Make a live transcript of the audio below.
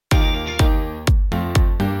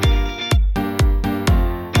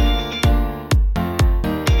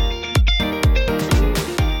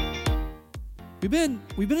been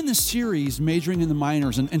in this series majoring in the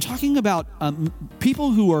minors and talking about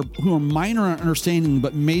people who are minor in understanding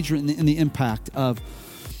but major in the impact of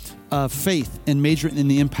faith and major in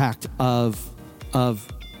the impact of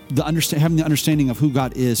having the understanding of who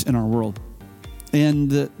God is in our world.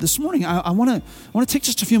 And this morning, I want to take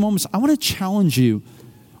just a few moments. I want to challenge you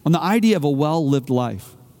on the idea of a well-lived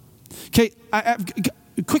life. Okay, a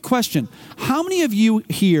quick question. How many of you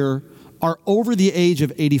here are over the age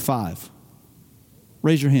of 85?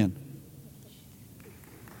 Raise your hand.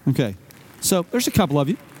 Okay, so there's a couple of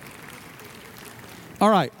you. All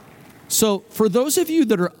right, so for those of you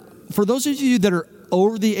that are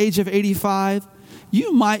over the age of 85,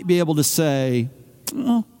 you might be able to say,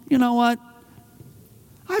 well, you know what?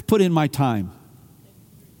 I've put in my time.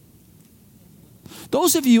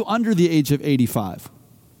 Those of you under the age of 85,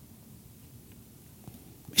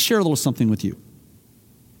 let me share a little something with you.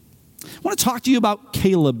 I want to talk to you about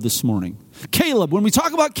Caleb this morning. Caleb, when we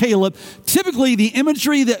talk about Caleb, typically the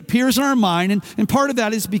imagery that appears in our mind, and part of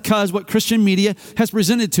that is because what Christian media has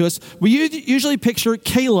presented to us, we usually picture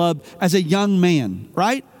Caleb as a young man,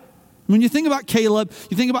 right? When you think about Caleb,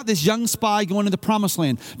 you think about this young spy going to the promised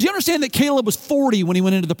land. Do you understand that Caleb was 40 when he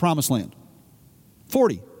went into the promised land?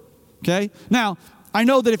 40, okay? Now, I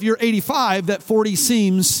know that if you're 85, that 40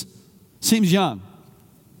 seems young,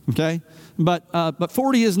 okay? But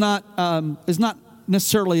 40 is not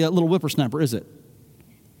necessarily a little whippersnapper, is it?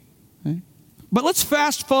 Okay? But let's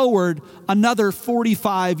fast forward another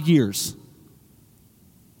 45 years.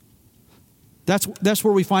 That's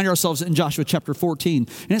where we find ourselves in Joshua chapter 14.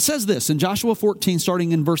 And it says this, in Joshua 14,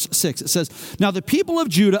 starting in verse 6, it says, "Now the people of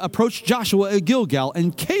Judah approached Joshua at Gilgal,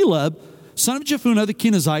 and Caleb, son of Jephunneh the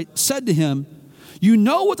Kenizzite, said to him, 'You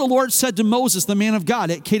know what the Lord said to Moses, the man of God,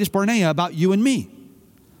 at Kadesh Barnea about you and me.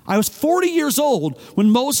 I was 40 years old when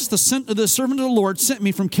Moses, the servant of the Lord, sent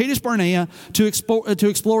me from Kadesh Barnea to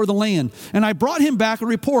explore the land. And I brought him back a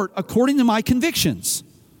report according to my convictions.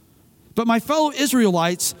 But my fellow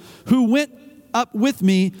Israelites who went up with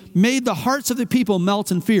me made the hearts of the people melt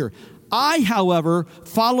in fear. I, however,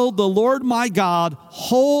 followed the Lord my God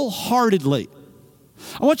wholeheartedly.'"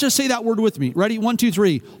 I want you to say that word with me. Ready? 1, 2,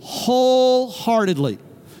 3. Wholeheartedly.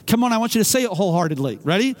 Come on, I want you to say it wholeheartedly.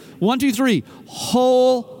 Ready? 1, 2, 3.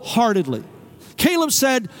 Wholeheartedly. Caleb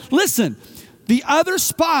said, "Listen, the other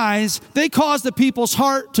spies, they caused the people's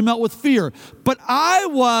heart to melt with fear. But I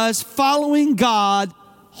was following God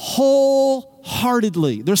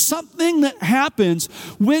wholeheartedly." There's something that happens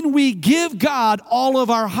when we give God all of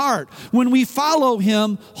our heart, when we follow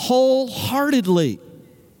Him wholeheartedly.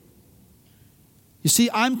 You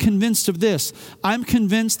see, I'm convinced of this. I'm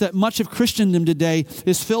convinced that much of Christendom today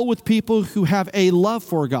is filled with people who have a love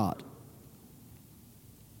for God.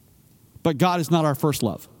 But God is not our first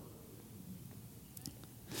love.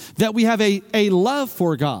 That we have a love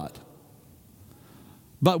for God,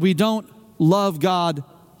 but we don't love God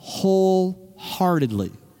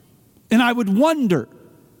wholeheartedly. And I would wonder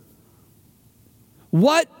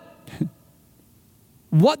what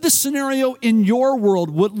the scenario in your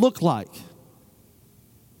world would look like.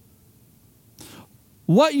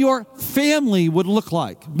 What your family would look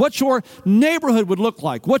like, what your neighborhood would look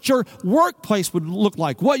like, what your workplace would look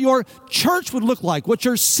like, what your church would look like, what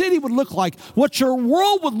your city would look like, what your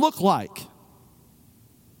world would look like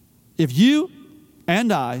if you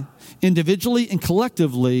and I, individually and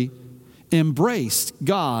collectively, embraced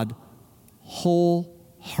God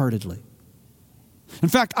wholeheartedly. In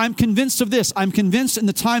fact, I'm convinced of this. I'm convinced in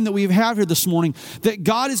the time that we have here this morning that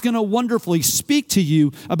God is going to wonderfully speak to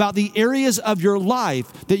you about the areas of your life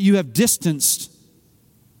that you have distanced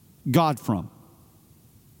God from.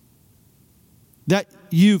 That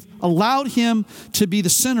you've allowed Him to be the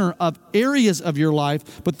center of areas of your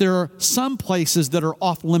life, but there are some places that are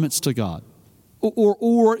off limits to God.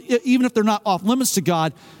 Or even if they're not off limits to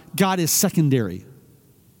God, God is secondary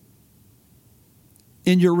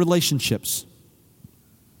in your relationships,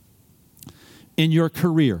 in your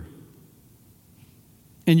career,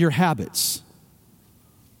 in your habits.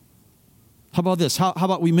 How about this? How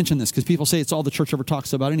about we mention this? Because people say it's all the church ever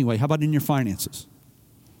talks about anyway. How about in your finances?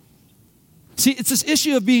 See, it's this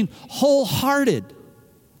issue of being wholehearted.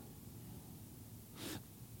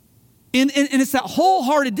 And it's that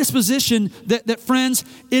wholehearted disposition that friends,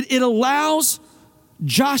 it allows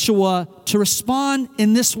Joshua to respond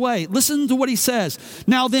in this way. Listen to what he says.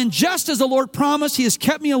 "Now then, just as the Lord promised, He has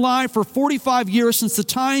kept me alive for 45 years since the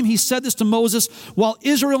time He said this to Moses while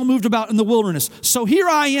Israel moved about in the wilderness. So here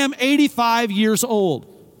I am, 85 years old."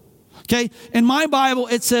 Okay? In my Bible,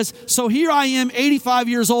 it says, "So here I am, 85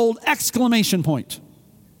 years old, exclamation point."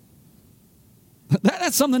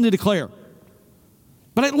 That's something to declare.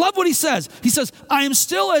 But I love what he says. He says, I am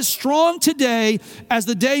still as strong today as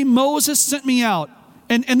the day Moses sent me out.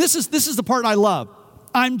 And this is the part I love.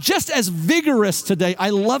 I'm just as vigorous today. I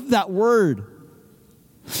love that word.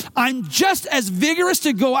 I'm just as vigorous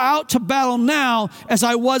to go out to battle now as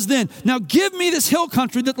I was then. Now give me this hill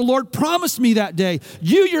country that the Lord promised me that day.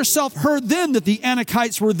 You yourself heard then that the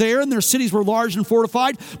Anakites were there and their cities were large and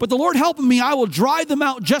fortified. But the Lord helping me, I will drive them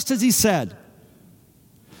out just as he said.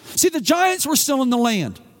 See, the giants were still in the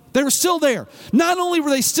land. They were still there. Not only were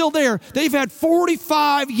they still there, they've had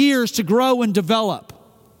 45 years to grow and develop.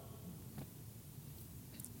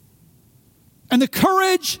 And the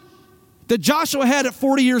courage that Joshua had at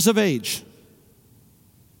 40 years of age,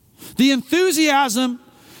 the enthusiasm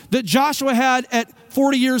that Joshua had at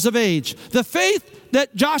 40 years of age, the faith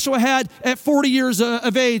that Joshua had at 40 years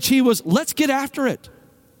of age, he was, let's get after it.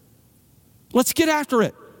 Let's get after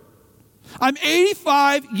it. I'm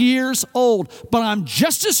 85 years old, but I'm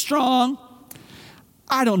just as strong.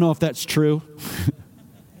 I don't know if that's true.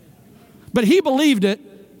 But he believed it,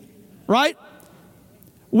 right?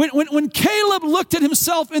 When Caleb looked at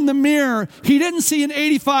himself in the mirror, he didn't see an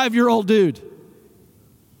 85-year-old dude.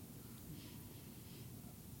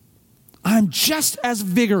 I'm just as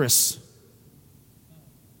vigorous.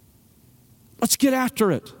 Let's get after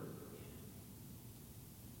it.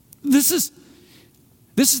 This is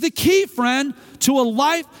the key, friend, to a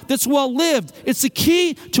life that's well lived. It's the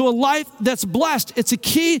key to a life that's blessed. It's a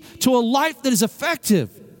key to a life that is effective.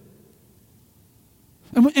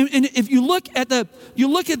 And if you look at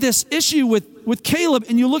this issue with Caleb,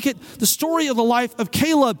 and you look at the story of the life of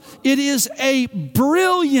Caleb, it is a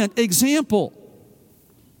brilliant example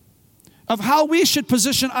of how we should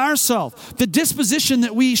position ourselves, the disposition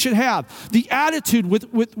that we should have, the attitude with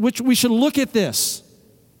which we should look at this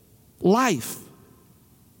life.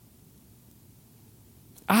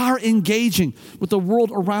 Our engaging with the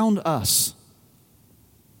world around us.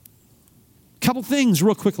 Couple things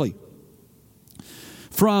real quickly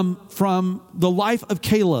from the life of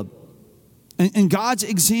Caleb and God's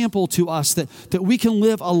example to us that we can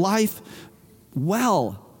live a life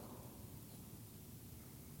well.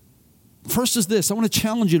 First is this. I want to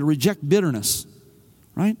challenge you to reject bitterness,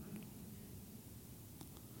 right?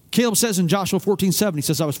 Caleb says in Joshua 14:7, he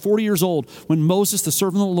says, I was 40 years old when Moses, the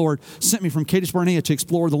servant of the Lord, sent me from Kadesh Barnea to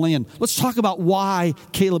explore the land. Let's talk about why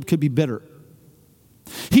Caleb could be bitter.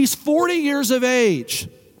 He's 40 years of age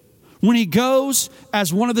when he goes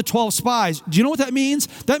as one of the 12 spies. Do you know what that means?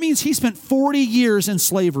 That means he spent 40 years in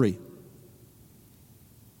slavery.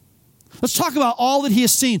 Let's talk about all that he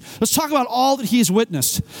has seen. Let's talk about all that he has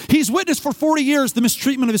witnessed. He's witnessed for 40 years the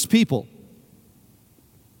mistreatment of his people.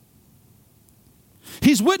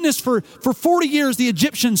 He's witnessed for 40 years the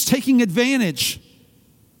Egyptians taking advantage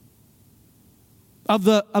of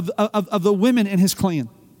the women in his clan.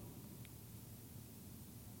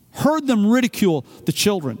 Heard them ridicule the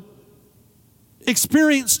children.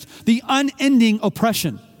 Experienced the unending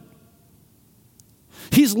oppression.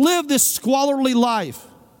 He's lived this squalorly life.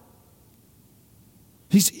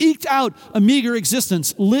 He's eked out a meager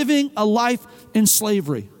existence, living a life in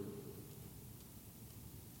slavery.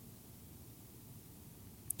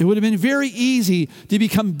 It would have been very easy to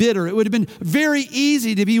become bitter. It would have been very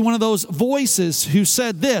easy to be one of those voices who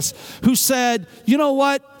said this, who said, you know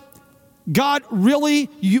what? God, really,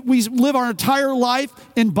 we live our entire life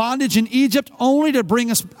in bondage in Egypt only to bring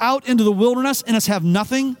us out into the wilderness and us have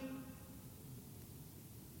nothing?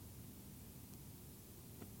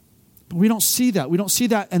 But we don't see that. We don't see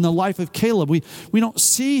that in the life of Caleb. We don't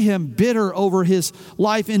see him bitter over his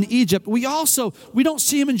life in Egypt. We don't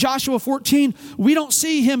see him in Joshua 14. We don't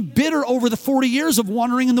see him bitter over the 40 years of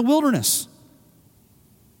wandering in the wilderness.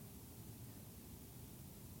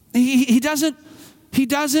 He doesn't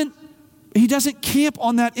camp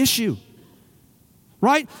on that issue.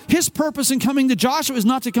 Right? His purpose in coming to Joshua is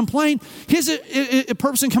not to complain. His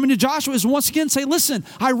purpose in coming to Joshua is once again say, listen,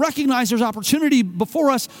 I recognize there's opportunity before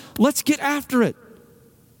us. Let's get after it.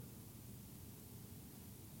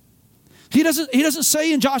 He doesn't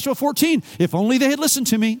say in Joshua 14, if only they had listened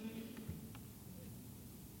to me.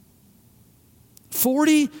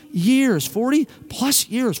 40 years, 40 plus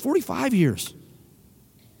years, 45 years.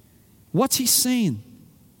 What's he saying?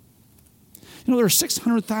 You know, there are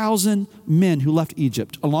 600,000 men who left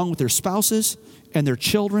Egypt, along with their spouses and their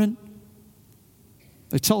children.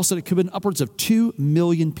 They tell us that it could have been upwards of 2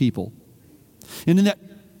 million people. And in that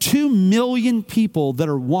 2 million people that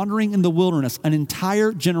are wandering in the wilderness, an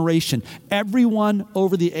entire generation, everyone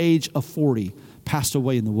over the age of 40, passed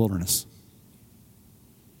away in the wilderness.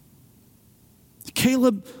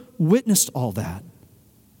 Caleb witnessed all that.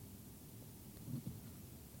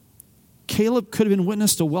 Caleb could have been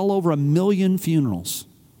witness to well over 1 million funerals,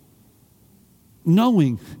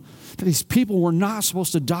 knowing that these people were not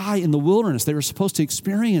supposed to die in the wilderness. They were supposed to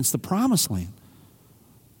experience the promised land.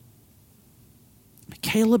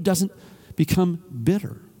 Caleb doesn't become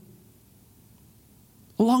bitter.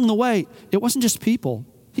 Along the way, it wasn't just people.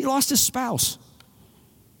 He lost his spouse.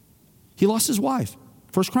 He lost his wife.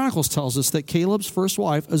 First Chronicles tells us that Caleb's first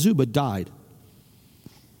wife, Azubah, died.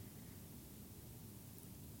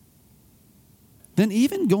 Then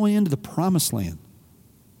even going into the promised land,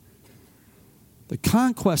 the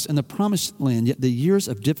conquest in the promised land, yet the years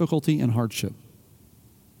of difficulty and hardship.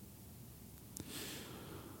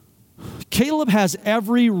 Caleb has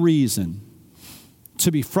every reason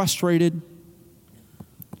to be frustrated,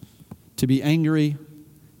 to be angry,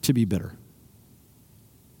 to be bitter.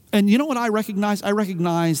 And you know what I recognize? I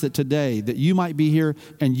recognize that today that you might be here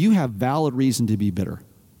and you have valid reason to be bitter.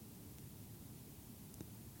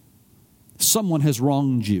 Someone has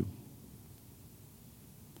wronged you.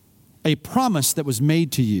 A promise that was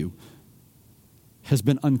made to you has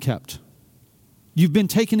been unkept. You've been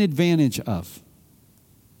taken advantage of.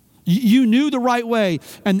 You knew the right way,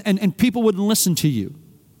 and people wouldn't listen to you.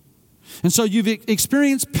 And so you've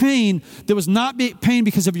experienced pain that was not pain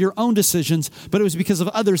because of your own decisions, but it was because of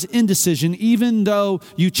others' indecision, even though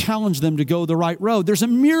you challenged them to go the right road. There's a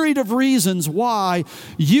myriad of reasons why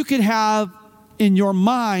you could have in your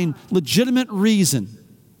mind legitimate reason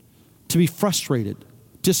to be frustrated,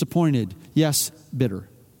 disappointed, yes, bitter.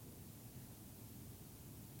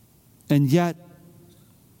 And yet,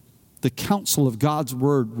 the counsel of God's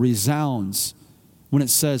word resounds when it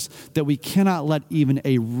says that we cannot let even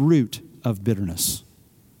a root of bitterness,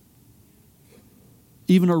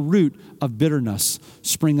 even a root of bitterness,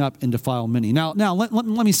 spring up and defile many. Now let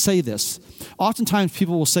me say this. Oftentimes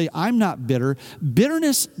people will say, I'm not bitter.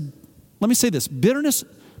 Bitterness, let me say this. Bitterness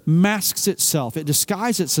masks itself. It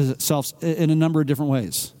disguises itself in a number of different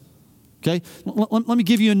ways. Okay? Let me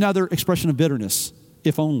give you another expression of bitterness,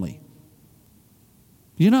 if only.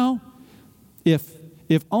 You know,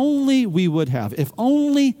 if only we would have, if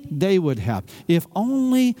only they would have, if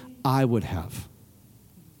only I would have.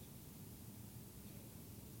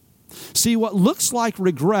 See, what looks like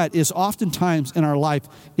regret is oftentimes in our life,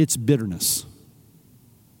 it's bitterness.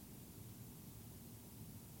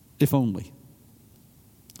 If only.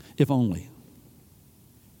 If only.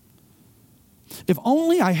 If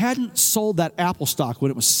only I hadn't sold that Apple stock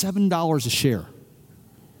when it was $7 a share.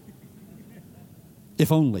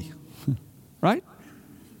 If only. Right?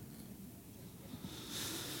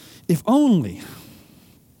 If only.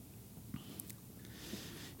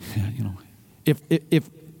 You know,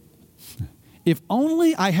 if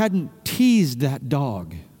only I hadn't teased that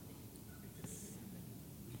dog.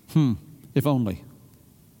 If only.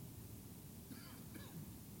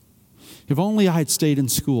 If only I had stayed in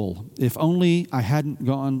school. If only I hadn't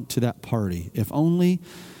gone to that party. If only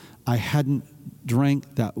I hadn't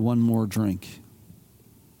drank that one more drink.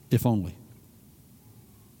 If only.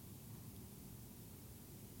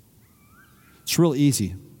 It's real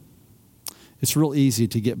easy. It's real easy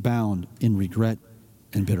to get bound in regret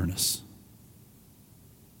and bitterness.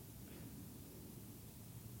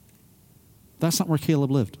 That's not where Caleb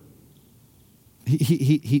lived.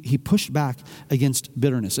 He pushed back against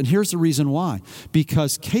bitterness. And here's the reason why.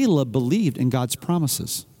 Because Caleb believed in God's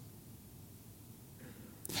promises.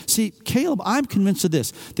 See, Caleb, I'm convinced of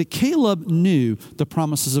this, that Caleb knew the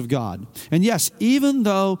promises of God. And yes, even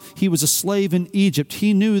though he was a slave in Egypt,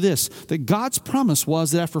 he knew this, that God's promise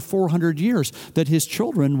was that after 400 years, that his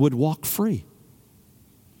children would walk free.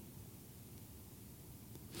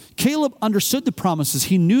 Caleb understood the promises.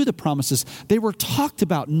 He knew the promises. They were talked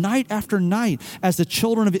about night after night as the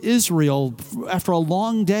children of Israel, after a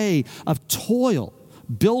long day of toil,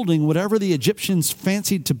 building whatever the Egyptians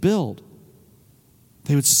fancied to build.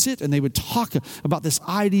 They would sit and they would talk about this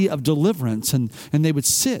idea of deliverance, and they would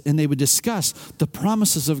sit and they would discuss the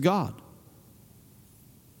promises of God.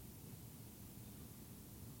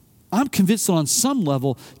 I'm convinced that on some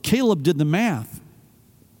level, Caleb did the math.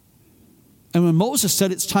 And when Moses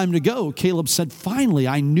said it's time to go, Caleb said, finally,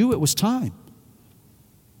 I knew it was time.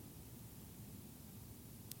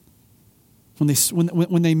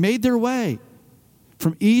 When they made their way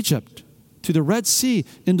from Egypt to the Red Sea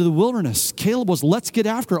into the wilderness, Caleb was, let's get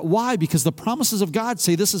after it. Why? Because the promises of God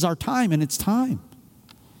say this is our time, and it's time.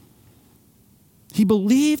 He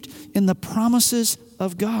believed in the promises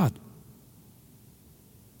of God.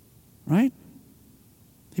 Right?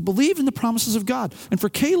 He believed in the promises of God. And for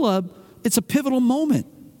Caleb, it's a pivotal moment.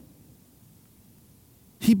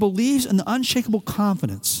 He believes in the unshakable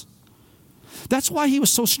confidence. That's why he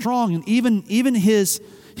was so strong, and even his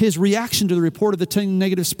his reaction to the report of the 10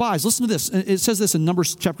 negative spies. Listen to this. It says this in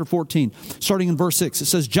Numbers chapter 14, starting in verse 6. It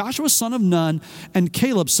says, Joshua son of Nun and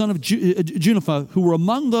Caleb son of Jephunneh, who were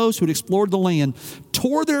among those who had explored the land,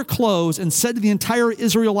 tore their clothes and said to the entire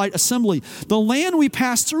Israelite assembly, the land we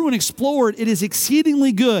passed through and explored, it is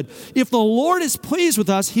exceedingly good. If the Lord is pleased with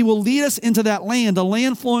us, he will lead us into that land, a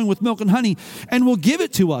land flowing with milk and honey, and will give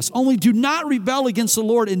it to us. Only do not rebel against the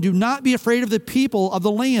Lord, and do not be afraid of the people of the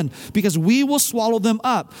land, because we will swallow them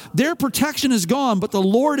up. Their protection is gone, but the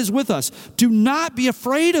Lord is with us. Do not be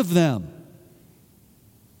afraid of them.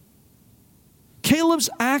 Caleb's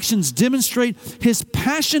actions demonstrate his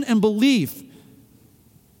passion and belief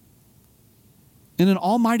in an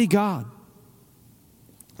almighty God.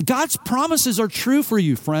 God's promises are true for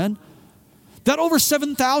you, friend. That over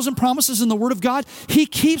 7,000 promises in the Word of God, he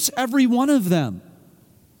keeps every one of them.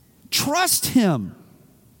 Trust him.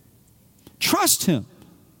 Trust him.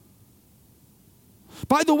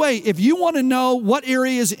 By the way, if you want to know what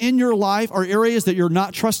areas in your life are areas that you're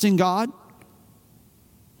not trusting God,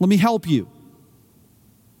 let me help you.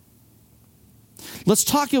 Let's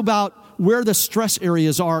talk about where the stress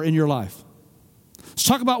areas are in your life. Let's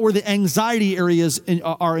talk about where the anxiety areas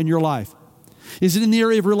are in your life. Is it in the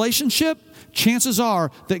area of relationship? Chances are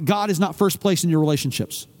that God is not first place in your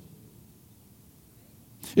relationships.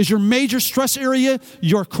 Is your major stress area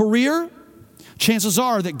your career? Chances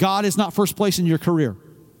are that God is not first place in your career.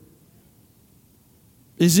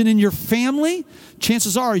 Is it in your family?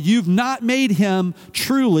 Chances are you've not made him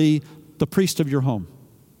truly the priest of your home.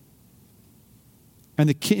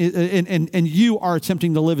 And you are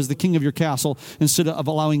attempting to live as the king of your castle instead of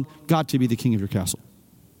allowing God to be the king of your castle.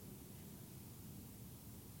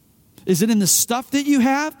 Is it in the stuff that you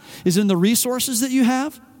have? Is it in the resources that you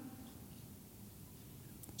have?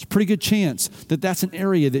 It's a pretty good chance that that's an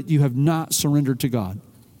area that you have not surrendered to God.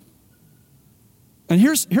 And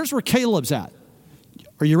here's where Caleb's at.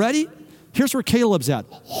 Are you ready? Here's where Caleb's at.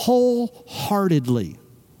 Wholeheartedly.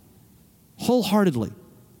 Wholeheartedly.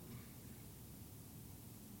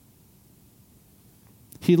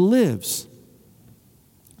 He lives.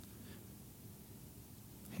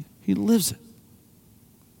 He lives it.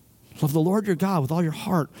 Love the Lord your God with all your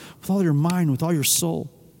heart, with all your mind, with all your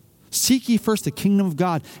soul. Seek ye first the kingdom of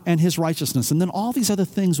God and his righteousness, and then all these other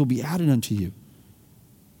things will be added unto you.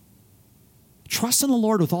 Trust in the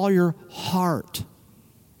Lord with all your heart.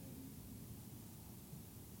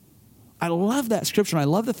 I love that scripture, and I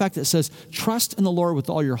love the fact that it says, trust in the Lord with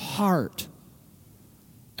all your heart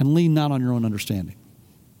and lean not on your own understanding.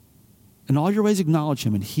 In all your ways acknowledge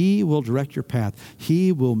him, and he will direct your path.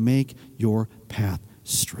 He will make your path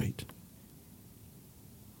straight.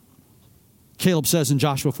 Caleb says in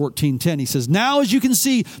Joshua 14:10, he says, now as you can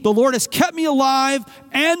see, the Lord has kept me alive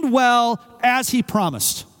and well as he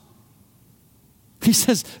promised. He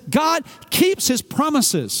says, God keeps his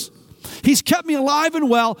promises. He's kept me alive and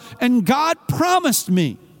well, and God promised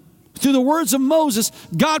me. Through the words of Moses,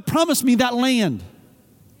 God promised me that land.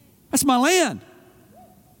 That's my land.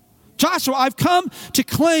 Joshua, I've come to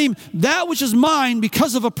claim that which is mine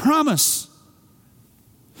because of a promise.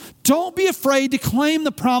 Don't be afraid to claim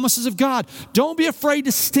the promises of God. Don't be afraid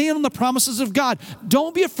to stand on the promises of God.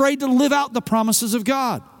 Don't be afraid to live out the promises of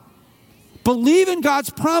God. Believe in God's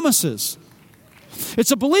promises.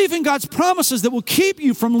 It's a belief in God's promises that will keep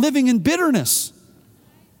you from living in bitterness.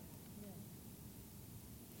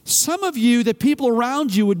 Some of you, that people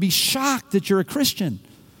around you would be shocked that you're a Christian.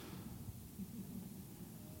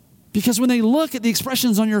 Because when they look at the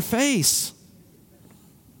expressions on your face,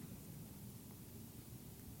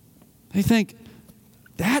 they think,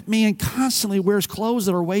 that man constantly wears clothes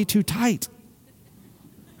that are way too tight.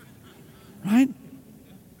 Right?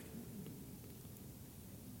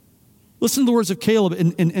 Listen to the words of Caleb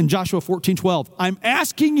in Joshua 14:12. I'm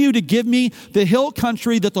asking you to give me the hill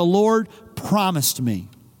country that the Lord promised me.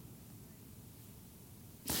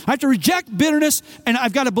 I have to reject bitterness, and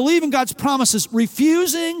I've got to believe in God's promises,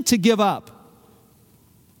 refusing to give up.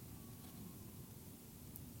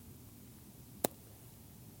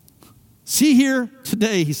 See here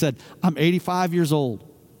today, he said, I'm 85 years old.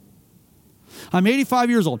 I'm 85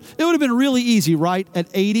 years old. It would have been really easy, right, at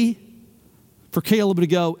 80 for Caleb to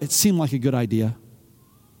go, it seemed like a good idea.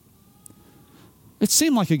 It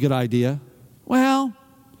seemed like a good idea. Well,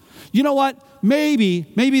 you know what? Maybe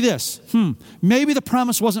this. Maybe the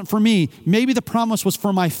promise wasn't for me. Maybe the promise was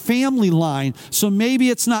for my family line. So maybe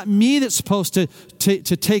it's not me that's supposed to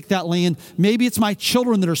take that land. Maybe it's my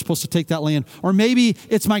children that are supposed to take that land. Or maybe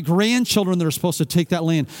it's my grandchildren that are supposed to take that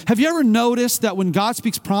land. Have you ever noticed that when God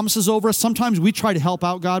speaks promises over us, sometimes we try to help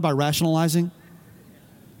out God by rationalizing?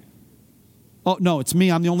 Oh, no, it's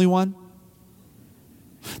me. I'm the only one.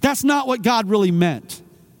 That's not what God really meant,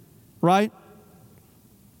 right?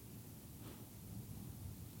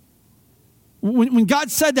 When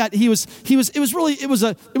God said that, it was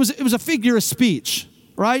a figure of speech,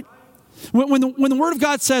 right? When the Word of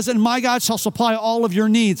God says, "And my God shall supply all of your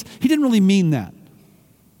needs," He didn't really mean that.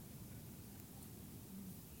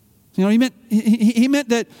 You know, he meant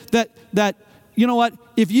that you know what?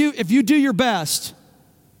 If you do your best,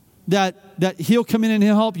 that He'll come in and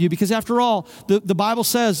He'll help you, because after all, the Bible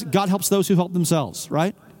says God helps those who help themselves,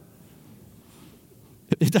 right?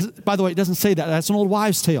 It doesn't, by the way, it doesn't say that. That's an old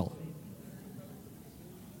wives' tale.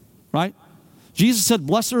 Right? Jesus said,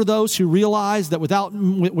 "Blessed are those who realize that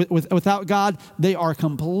without God, they are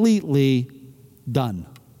completely done.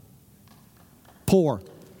 Poor.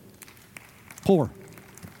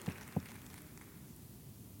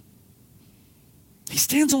 He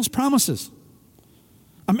stands on His promises.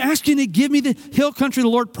 I'm asking you to give me the hill country the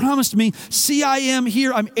Lord promised me. See, I am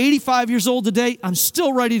here. I'm 85 years old today. I'm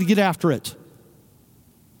still ready to get after it.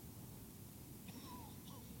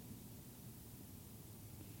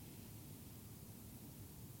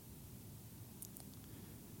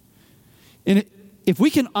 And if we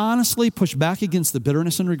can honestly push back against the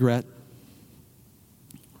bitterness and regret,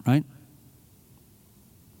 right?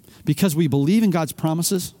 Because we believe in God's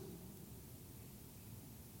promises,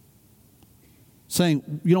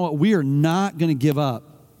 saying, you know what, we are not going to give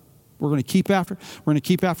up. We're going to keep after it. We're going to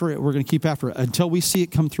keep after it. We're going to keep after it until we see it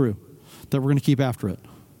come through, that we're going to keep after it.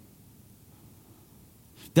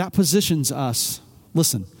 That positions us,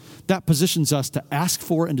 listen, that positions us to ask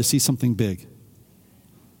for and to see something big.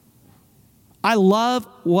 I love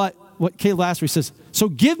what Caleb asked. He says, "So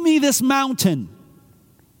give me this mountain.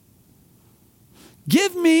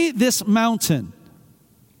 Give me this mountain."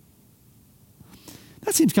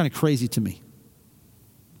 That seems kind of crazy to me.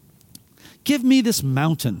 Give me this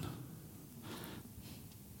mountain.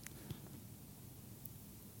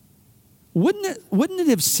 Wouldn't it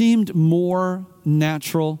have seemed more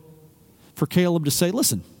natural for Caleb to say,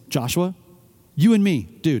 "Listen, Joshua, you and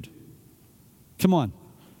me, dude, come on.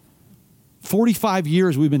 45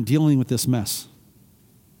 years we've been dealing with this mess.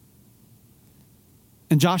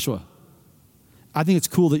 And Joshua, I think it's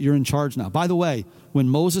cool that you're in charge now. By the way, when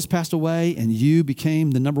Moses passed away and you became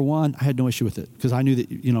the number one, I had no issue with it because I knew that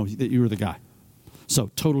you were the guy. So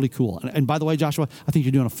totally cool. And by the way, Joshua, I think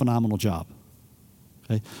you're doing a phenomenal job.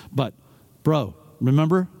 Okay, but bro,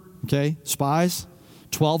 remember, okay, spies,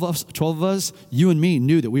 12 of us, you and me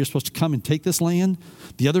knew that we were supposed to come and take this land.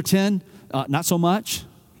 The other 10, not so much.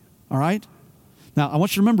 All right? Now, I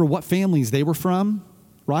want you to remember what families they were from,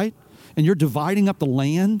 right? And you're dividing up the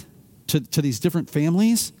land to these different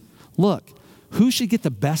families. Look, who should get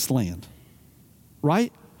the best land,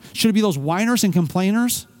 right? Should it be those whiners and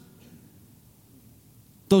complainers?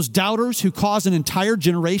 Those doubters who caused an entire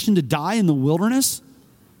generation to die in the wilderness?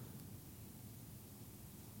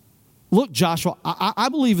 Look, Joshua, I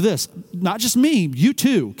believe this. Not just me, you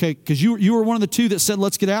too, okay? Because you were one of the two that said,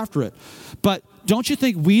 let's get after it. But don't you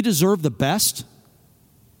think we deserve the best?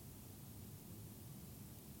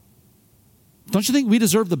 Don't you think we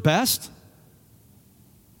deserve the best?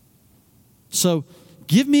 So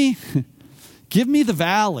give me the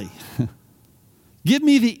valley. Give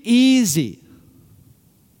me the easy.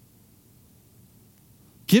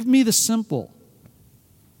 Give me the simple.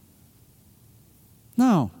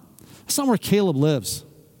 No, that's not where Caleb lives.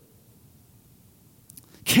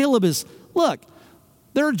 Caleb is, look,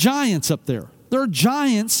 there are giants up there. There are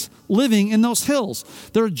giants living in those hills.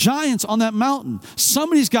 There are giants on that mountain.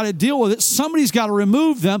 Somebody's got to deal with it. Somebody's got to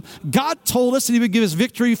remove them. God told us that He would give us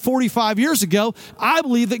victory 45 years ago. I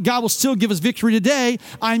believe that God will still give us victory today.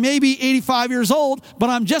 I may be 85 years old, but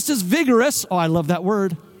I'm just as vigorous. Oh, I love that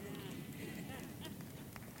word.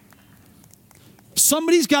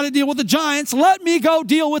 Somebody's got to deal with the giants. Let me go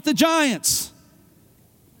deal with the giants.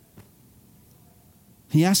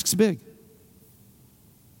 He asks big.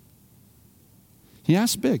 He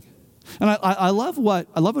asks big. And I love what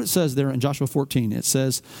it says there in Joshua 14. It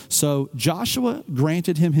says, so Joshua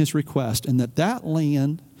granted him his request, and that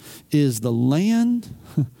land is the land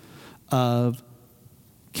of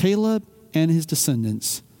Caleb and his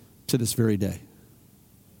descendants to this very day.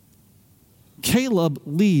 Caleb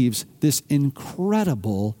leaves this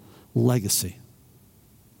incredible legacy.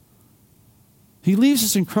 He leaves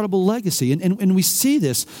this incredible legacy. And we see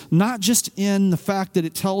this not just in the fact that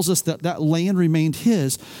it tells us that land remained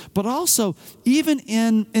his, but also even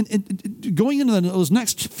in going into those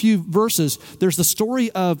next few verses, there's the story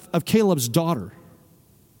of Caleb's daughter.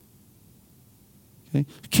 Okay?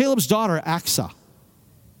 Caleb's daughter, Aksa.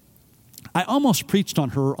 I almost preached on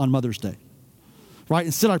her on Mother's Day, right?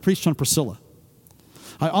 Instead, I preached on Priscilla.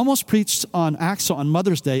 I almost preached on Axel on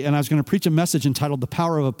Mother's Day, and I was going to preach a message entitled The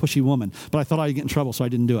Power of a Pushy Woman, but I thought I'd get in trouble, so I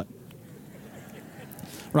didn't do it.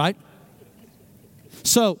 Right?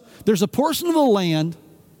 So there's a portion of the land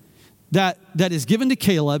that is given to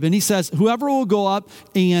Caleb, and he says, whoever will go up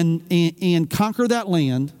and conquer that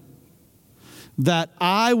land, that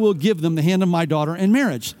I will give them the hand of my daughter in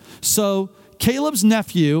marriage. So Caleb's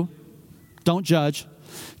nephew, don't judge,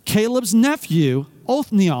 Caleb's nephew,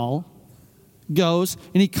 Othniel, goes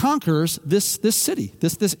and he conquers this city,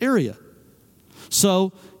 this area.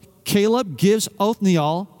 So Caleb gives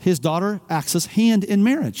Othniel his daughter Axa's hand in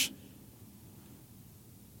marriage.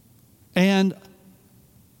 And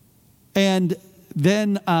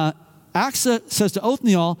then Axa says to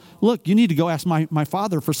Othniel, look, you need to go ask my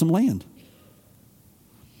father for some land.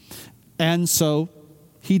 And so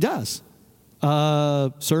he does.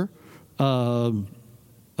 Sir,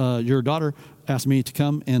 your daughter asked me to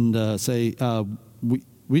come and say,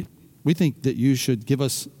 we think that you should give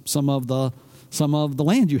us some of the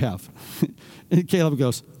land you have. And Caleb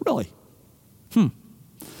goes, really?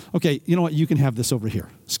 Okay, you know what? You can have this over here.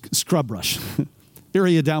 Scrub brush.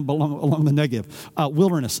 Area down along the Negev.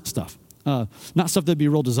 Wilderness stuff. Not stuff that'd be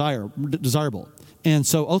real desirable. And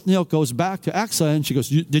so Othniel goes back to Axa and she goes,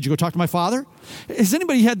 did you go talk to my father? Has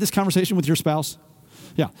anybody had this conversation with your spouse?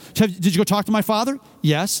 Yeah. Did you go talk to my father?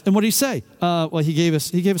 Yes. And what did he say? Well, he gave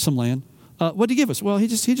us some land. What did he give us? Well, he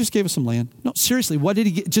just gave us some land. No, seriously, what did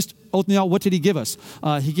he get? Just Othniel, what did he give us?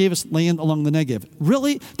 He gave us land along the Negev.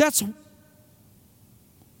 Really? That's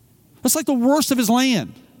like the worst of his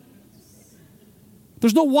land.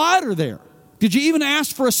 There's no water there. Did you even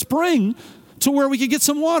ask for a spring to where we could get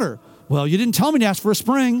some water? Well, you didn't tell me to ask for a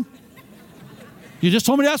spring. You just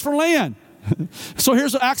told me to ask for land. So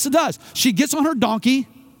here's what Axa does. She gets on her donkey.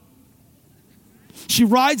 She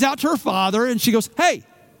rides out to her father and she goes, hey,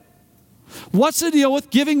 what's the deal with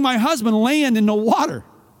giving my husband land and no water?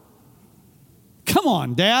 Come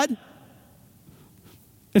on, Dad.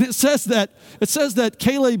 And it says that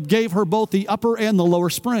Caleb gave her both the upper and the lower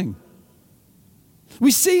spring.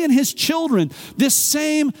 We see in his children this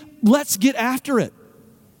same, let's get after it.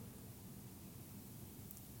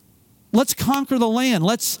 Let's conquer the land.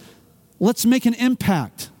 Let's make an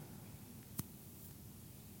impact.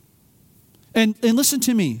 And listen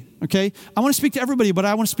to me, okay? I want to speak to everybody, but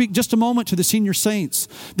I want to speak just a moment to the senior saints.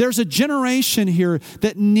 There's a generation here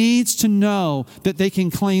that needs to know that they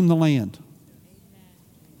can claim the land.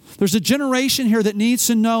 There's a generation here that needs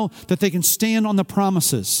to know that they can stand on the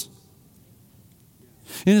promises.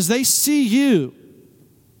 And as they see you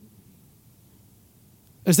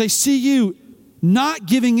not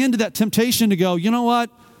giving into that temptation to go, you know what?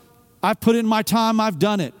 I've put in my time. I've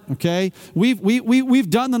done it. Okay, we've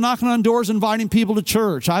done the knocking on doors, inviting people to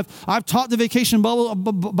church. I've taught the Vacation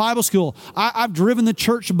Bible School. I've driven the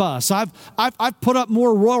church bus. I've put up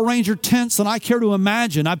more Royal Ranger tents than I care to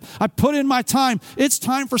imagine. I've put in my time. It's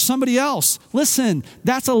time for somebody else. Listen,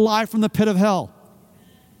 that's a lie from the pit of hell.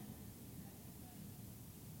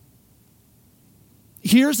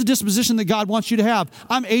 Here's the disposition that God wants you to have.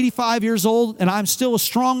 I'm 85 years old and I'm still as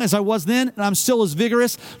strong as I was then and I'm still as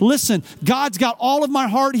vigorous. Listen, God's got all of my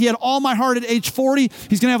heart. He had all my heart at age 40.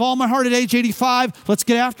 He's going to have all my heart at age 85. Let's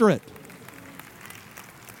get after it.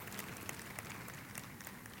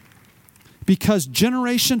 Because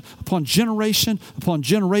generation upon generation upon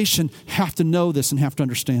generation have to know this and have to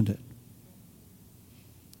understand it.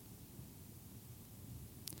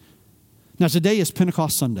 Now today is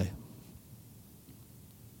Pentecost Sunday.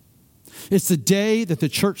 It's the day that the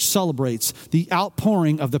church celebrates the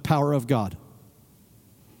outpouring of the power of God.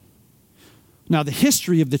 Now, the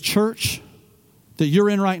history of the church that you're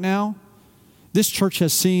in right now, this church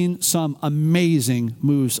has seen some amazing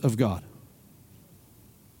moves of God.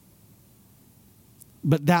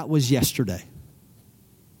 But that was yesterday.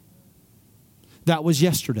 That was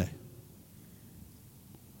yesterday.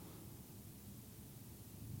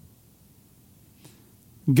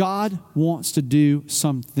 God wants to do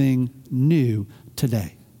something new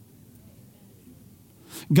today.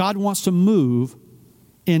 God wants to move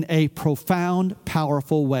in a profound,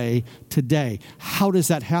 powerful way today. How does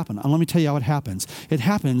that happen? And let me tell you how it happens. It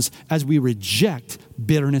happens as we reject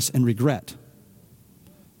bitterness and regret.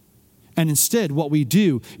 And instead, what we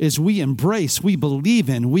do is we embrace, we believe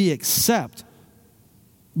in, we accept,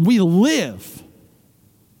 we live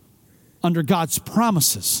under God's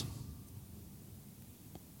promises,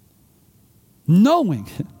 knowing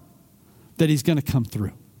that He's going to come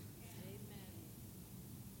through.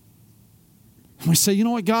 And we say, you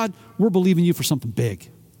know what, God, we're believing you for something big.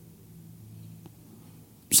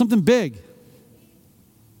 Something big.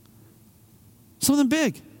 Something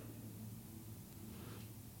big.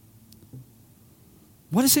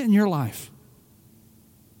 What is it in your life?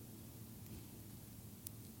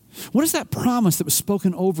 What is that promise that was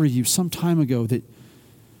spoken over you some time ago that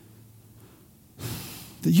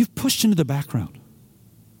you've pushed into the background?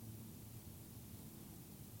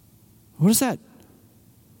 What is that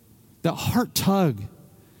heart tug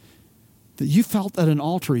that you felt at an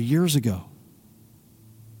altar years ago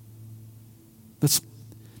that's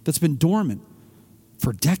been dormant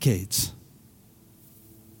for decades?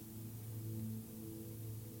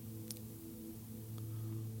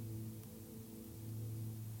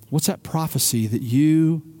 What's that prophecy that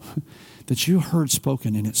you heard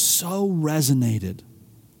spoken and it so resonated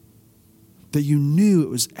that you knew it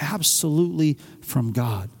was absolutely from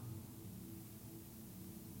God?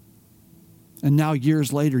 And now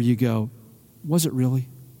years later you go, was it really?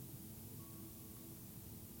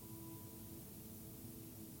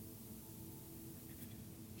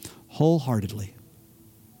 Wholeheartedly.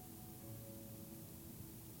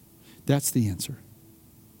 That's the answer.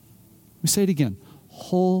 Let me say it again.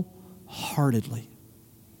 Wholeheartedly.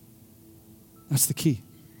 That's the key.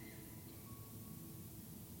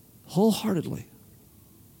 Wholeheartedly.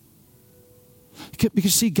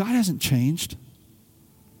 Because see, God hasn't changed.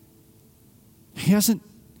 He hasn't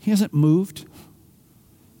moved.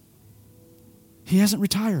 He hasn't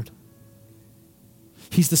retired.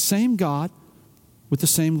 He's the same God with the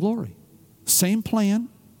same glory. Same plan,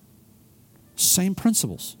 same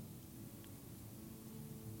principles.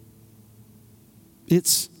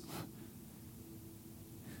 It's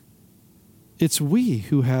we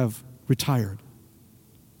who have retired.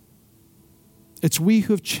 It's we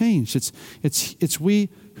who have changed. It's we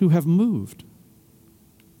who have moved.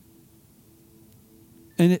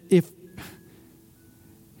 And if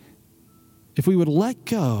we would let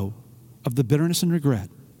go of the bitterness and regret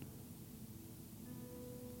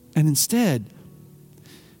and instead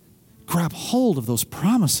grab hold of those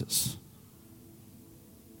promises,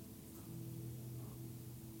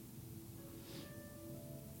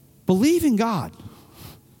 believe in God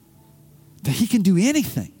that He can do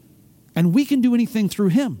anything and we can do anything through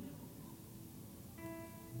Him.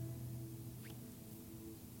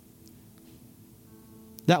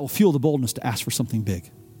 That will fuel the boldness to ask for something big.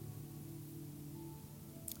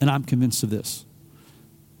 And I'm convinced of this,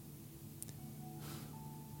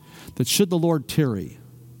 that should the Lord tarry,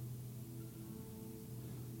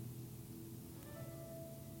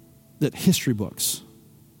 that history books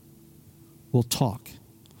will talk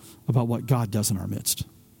about what God does in our midst.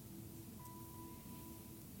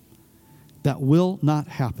 That will not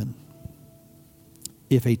happen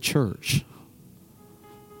if a church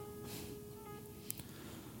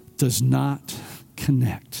does not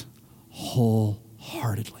connect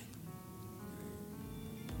wholeheartedly.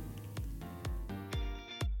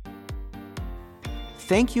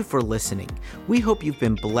 Thank you for listening. We hope you've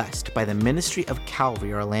been blessed by the ministry of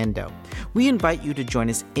Calvary Orlando. We invite you to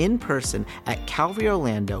join us in person at Calvary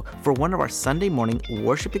Orlando for one of our Sunday morning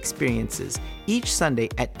worship experiences each Sunday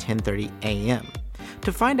at 10:30 a.m.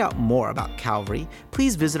 To find out more about Calvary,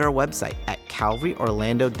 please visit our website at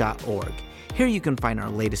calvaryorlando.org. Here you can find our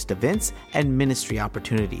latest events and ministry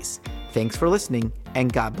opportunities. Thanks for listening,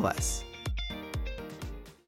 and God bless.